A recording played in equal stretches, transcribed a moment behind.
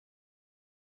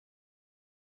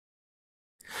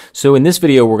So in this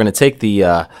video, we're going to take the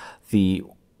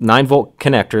 9-volt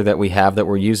connector that we have that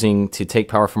we're using to take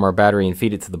power from our battery and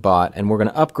feed it to the bot, and we're going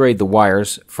to upgrade the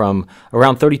wires from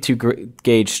around 32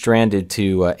 gauge stranded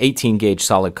to 18 gauge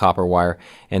solid copper wire,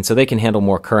 and so they can handle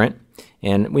more current.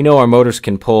 And we know our motors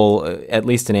can pull at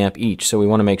least an amp each, so we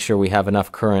want to make sure we have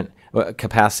enough current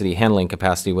capacity, handling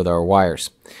capacity with our wires.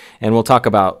 And we'll talk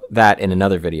about that in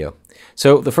another video.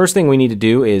 So the first thing we need to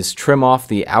do is trim off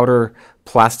the outer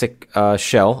plastic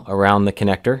shell around the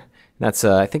connector. That's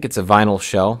I think it's a vinyl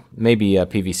shell, maybe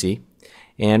PVC.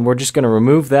 And we're just going to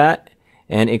remove that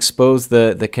and expose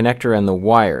the connector and the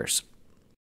wires.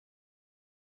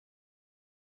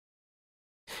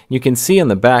 You can see on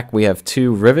the back we have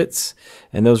 2 rivets,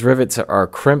 and those rivets are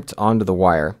crimped onto the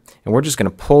wire. And we're just going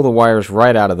to pull the wires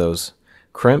right out of those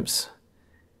crimps.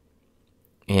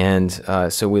 And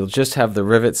so we'll just have the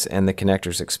rivets and the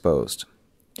connectors exposed.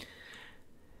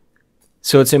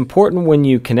 So it's important when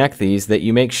you connect these that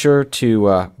you make sure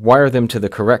to wire them to the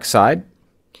correct side.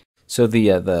 So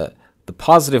the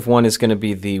positive one is going to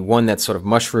be the one that's sort of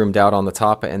mushroomed out on the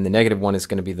top, and the negative one is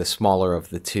going to be the smaller of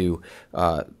the 2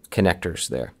 connectors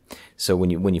there. So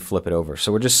when you flip it over,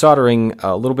 so we're just soldering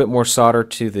a little bit more solder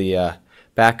to the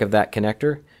back of that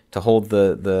connector to hold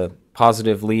the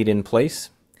positive lead in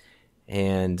place,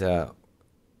 and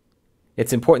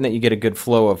it's important that you get a good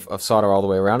flow of solder all the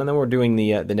way around, and then we're doing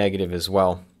the negative as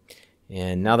well.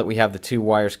 And now that we have the 2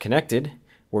 wires connected,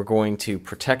 we're going to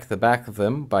protect the back of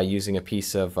them by using a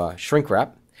piece of shrink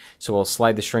wrap. So we'll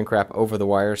slide the shrink wrap over the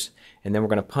wires, and then we're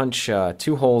going to punch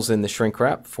 2 holes in the shrink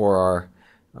wrap for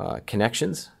our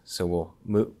connections. So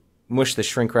we'll mush the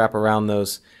shrink wrap around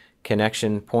those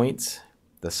connection points,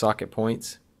 the socket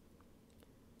points.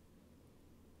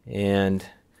 And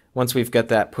once we've got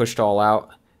that pushed all out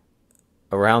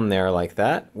around there like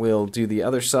that, we'll do the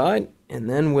other side, and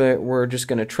then we're just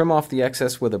going to trim off the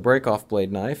excess with a break-off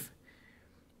blade knife,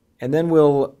 and then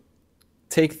we'll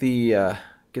take the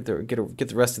get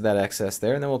the rest of that excess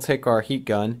there, and then we'll take our heat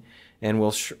gun and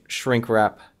we'll shrink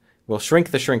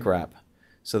the shrink wrap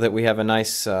so that we have a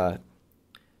nice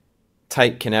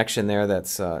tight connection there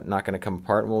that's not going to come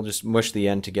apart, and we'll just mush the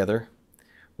end together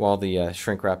while the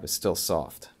shrink wrap is still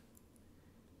soft.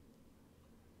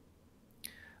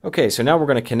 Okay, so now we're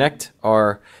going to connect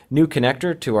our new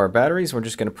connector to our batteries. We're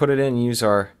just going to put it in and use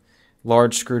our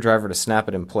large screwdriver to snap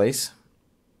it in place.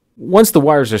 Once the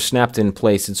wires are snapped in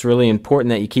place, it's really important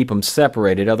that you keep them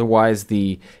separated. Otherwise,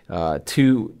 the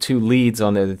two leads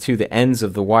on the ends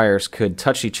of the wires could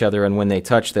touch each other, and when they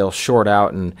touch, they'll short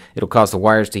out, and it'll cause the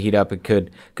wires to heat up. It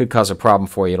could cause a problem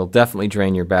for you. It'll definitely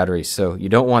drain your batteries, so you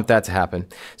don't want that to happen.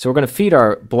 So we're going to feed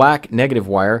our black negative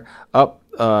wire up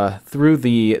through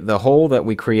the hole that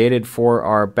we created for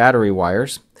our battery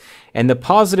wires, and the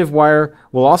positive wire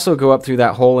will also go up through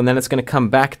that hole, and then it's going to come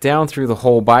back down through the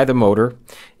hole by the motor,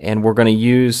 and we're going to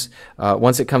use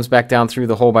once it comes back down through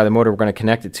the hole by the motor, we're going to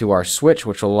connect it to our switch,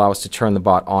 which will allow us to turn the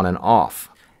bot on and off.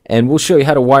 And we'll show you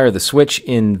how to wire the switch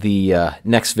in the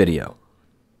next video.